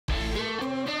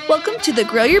Welcome to the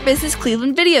Grow Your Business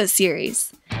Cleveland video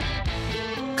series.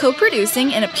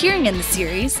 Co-producing and appearing in the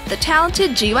series, the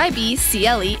talented GYB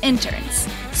CLE Interns.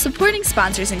 Supporting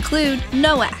sponsors include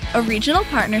NOAC, a regional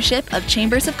partnership of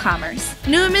Chambers of Commerce.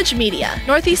 New Image Media,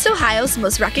 Northeast Ohio's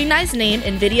most recognized name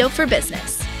in video for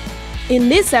business. In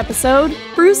this episode,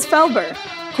 Bruce Felber,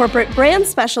 corporate brand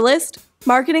specialist,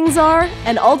 marketing czar,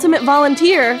 and ultimate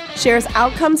volunteer, shares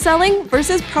outcome selling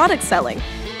versus product selling.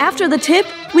 After the tip,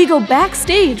 we go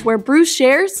backstage where Bruce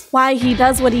shares why he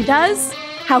does what he does,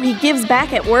 how he gives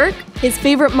back at work, his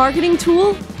favorite marketing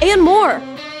tool, and more.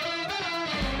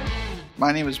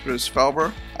 My name is Bruce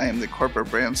Felber. I am the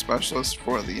corporate brand specialist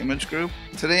for the Image Group.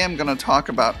 Today I'm going to talk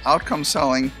about outcome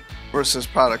selling versus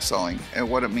product selling and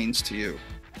what it means to you.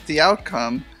 The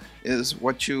outcome is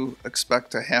what you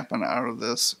expect to happen out of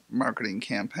this marketing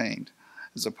campaign,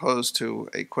 as opposed to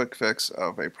a quick fix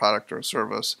of a product or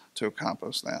service to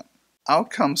accomplish that.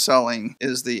 Outcome selling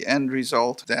is the end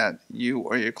result that you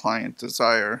or your client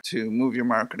desire to move your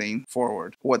marketing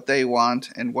forward, what they want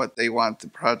and what they want the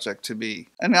project to be.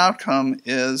 An outcome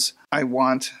is, I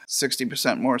want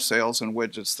 60% more sales in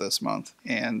widgets this month,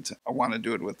 and I want to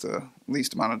do it with the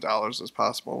least amount of dollars as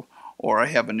possible, or I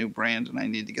have a new brand and I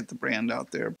need to get the brand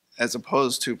out there, as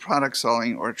opposed to product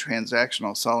selling or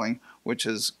transactional selling, which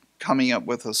is coming up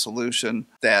with a solution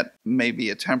that may be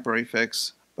a temporary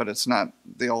fix, but it's not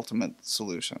the ultimate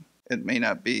solution. It may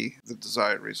not be the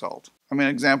desired result. I mean,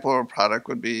 an example of a product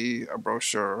would be a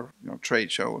brochure,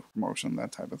 trade show promotion,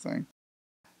 that type of thing.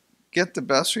 Get the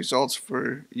best results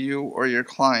for you or your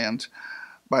client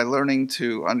by learning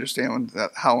to understand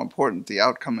how important the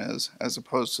outcome is, as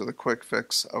opposed to the quick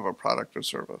fix of a product or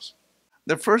service.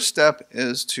 The first step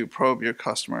is to probe your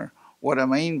customer. What I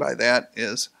mean by that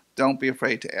is, don't be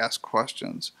afraid to ask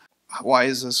questions. Why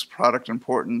is this product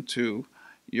important to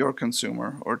your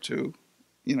consumer or to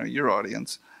your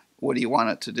audience? What do you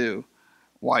want it to do?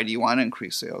 Why do you want to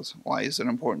increase sales? Why is it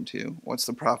important to you? What's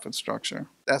the profit structure?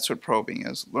 That's what probing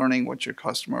is, learning what your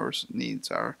customers' needs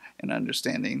are and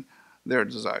understanding their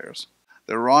desires.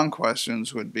 The wrong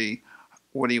questions would be,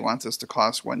 what do you want this to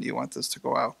cost? When do you want this to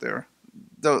go out there?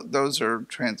 Those are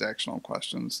transactional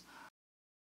questions.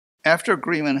 After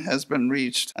agreement has been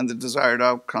reached on the desired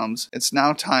outcomes, it's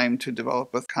now time to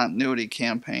develop a continuity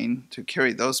campaign to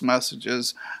carry those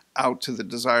messages out to the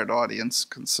desired audience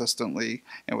consistently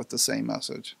and with the same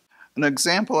message. An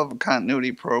example of a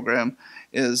continuity program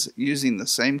is using the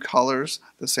same colors,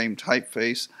 the same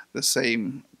typeface, the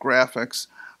same graphics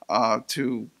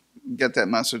to get that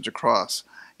message across.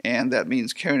 And that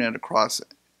means carrying it across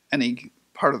any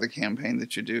part of the campaign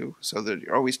that you do, so that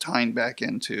you're always tying back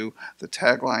into the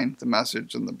tagline, the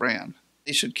message, and the brand.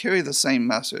 It should carry the same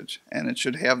message, and it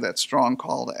should have that strong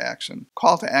call to action.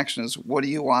 Call to action is, what do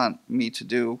you want me to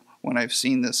do when I've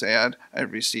seen this ad,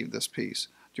 I've received this piece?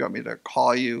 Do you want me to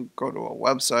call you, go to a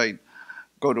website,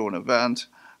 go to an event,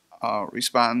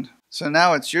 respond? So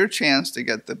now it's your chance to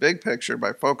get the big picture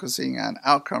by focusing on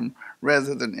outcome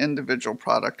rather than individual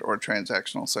product or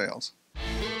transactional sales.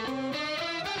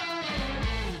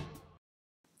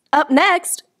 Up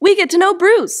next, we get to know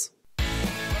Bruce.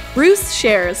 Bruce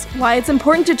shares why it's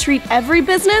important to treat every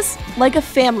business like a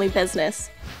family business.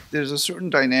 There's a certain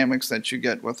dynamics that you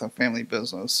get with a family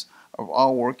business of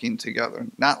all working together.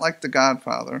 Not like The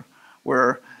Godfather,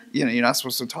 where you're not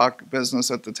supposed to talk business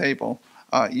at the table.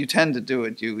 You tend to do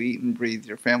it. You eat and breathe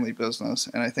your family business.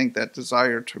 And I think that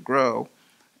desire to grow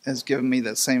has given me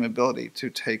that same ability to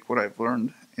take what I've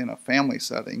learned in a family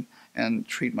setting and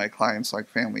treat my clients like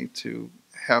family to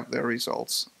have their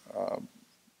results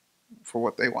for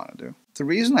what they want to do. The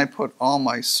reason I put all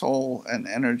my soul and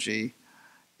energy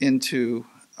into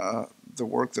the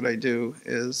work that I do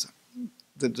is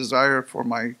the desire for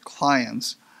my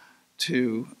clients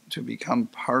to become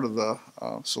part of the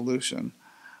solution.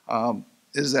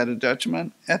 Is that a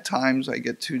detriment? At times I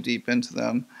get too deep into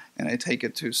them and I take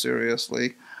it too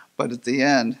seriously, but at the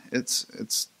end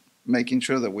it's making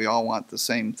sure that we all want the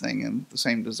same thing and the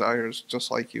same desires,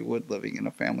 just like you would living in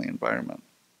a family environment.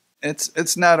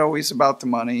 It's not always about the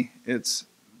money. It's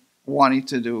wanting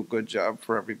to do a good job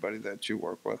for everybody that you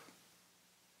work with.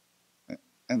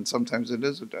 And sometimes it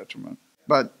is a detriment,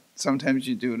 but sometimes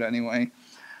you do it anyway.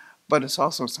 But it's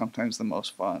also sometimes the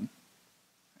most fun.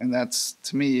 And that's,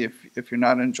 to me, if you're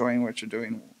not enjoying what you're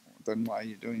doing, then why are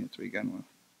you doing it to begin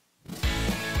with?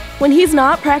 When he's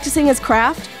not practicing his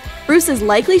craft, Bruce is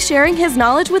likely sharing his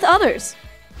knowledge with others.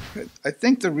 I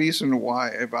think the reason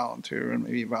why I volunteer, and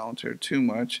maybe volunteer too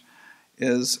much,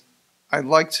 is I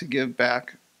like to give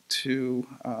back to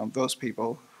those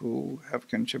people who have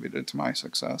contributed to my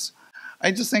success.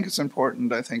 I just think it's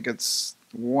important. I think it's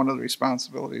one of the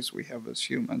responsibilities we have as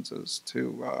humans is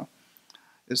to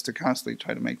constantly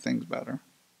try to make things better.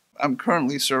 I'm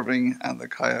currently serving on the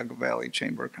Cuyahoga Valley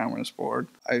Chamber of Commerce Board.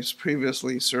 I've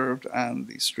previously served on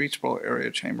the Streetsboro Area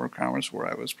Chamber of Commerce, where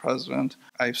I was president.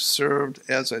 I've served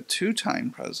as a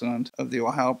 2-time president of the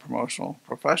Ohio Promotional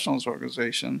Professionals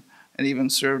Organization, and even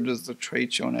served as the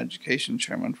Trade Show and Education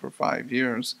Chairman for 5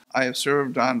 years. I have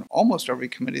served on almost every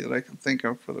committee that I can think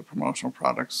of for the Promotional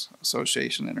Products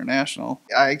Association International.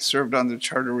 I served on the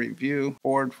Charter Review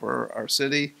Board for our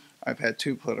city. I've had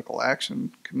 2 political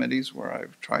action committees where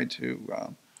I've tried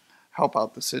to help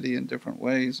out the city in different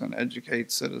ways and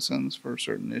educate citizens for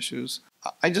certain issues.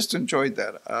 I just enjoyed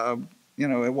that.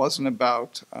 It wasn't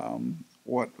about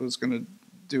what was going to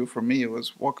do for me. It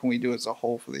was what can we do as a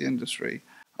whole for the industry.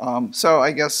 So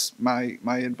I guess my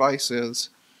advice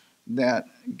is that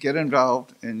get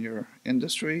involved in your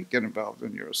industry, get involved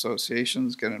in your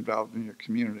associations, get involved in your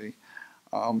community.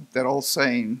 That old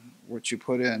saying, what you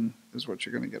put in is what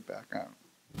you're going to get back out.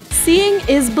 Seeing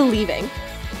is believing.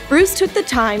 Bruce took the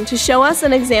time to show us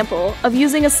an example of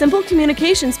using a simple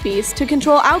communications piece to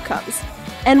control outcomes,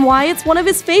 and why it's one of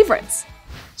his favorites.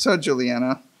 So,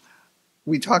 Juliana,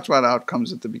 we talked about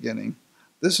outcomes at the beginning.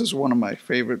 This is one of my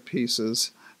favorite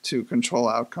pieces to control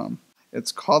outcome.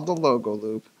 It's called the logo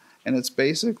loop, and it's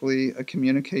basically a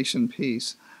communication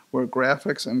piece where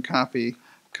graphics and copy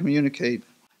communicate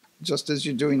just as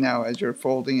you're doing now. As you're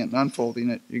folding it and unfolding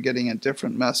it, you're getting a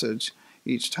different message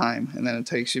each time, and then it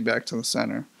takes you back to the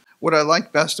center. What I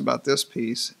like best about this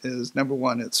piece is, number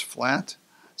one, it's flat,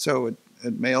 so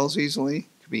it mails easily,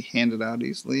 can be handed out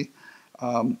easily.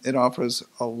 It offers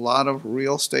a lot of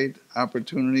real estate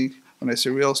opportunity. When I say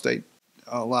real estate,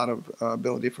 a lot of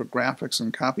ability for graphics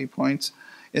and copy points.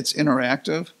 It's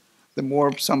interactive. The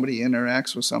more somebody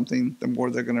interacts with something, the more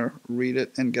they're going to read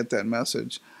it and get that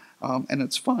message. And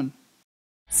it's fun.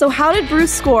 So how did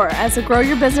Bruce score as a Grow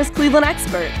Your Business Cleveland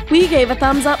expert? We gave a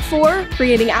thumbs up for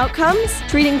creating outcomes,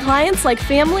 treating clients like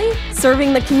family,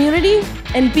 serving the community,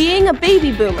 and being a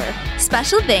baby boomer.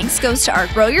 Special thanks goes to our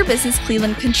Grow Your Business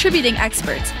Cleveland contributing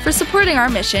experts for supporting our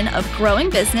mission of growing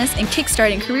business and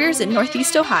kickstarting careers in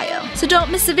Northeast Ohio. So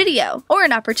don't miss a video or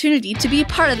an opportunity to be a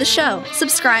part of the show.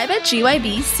 Subscribe at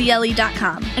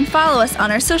GYBCLE.com and follow us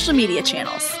on our social media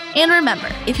channels. And remember,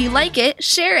 if you like it,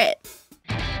 share it.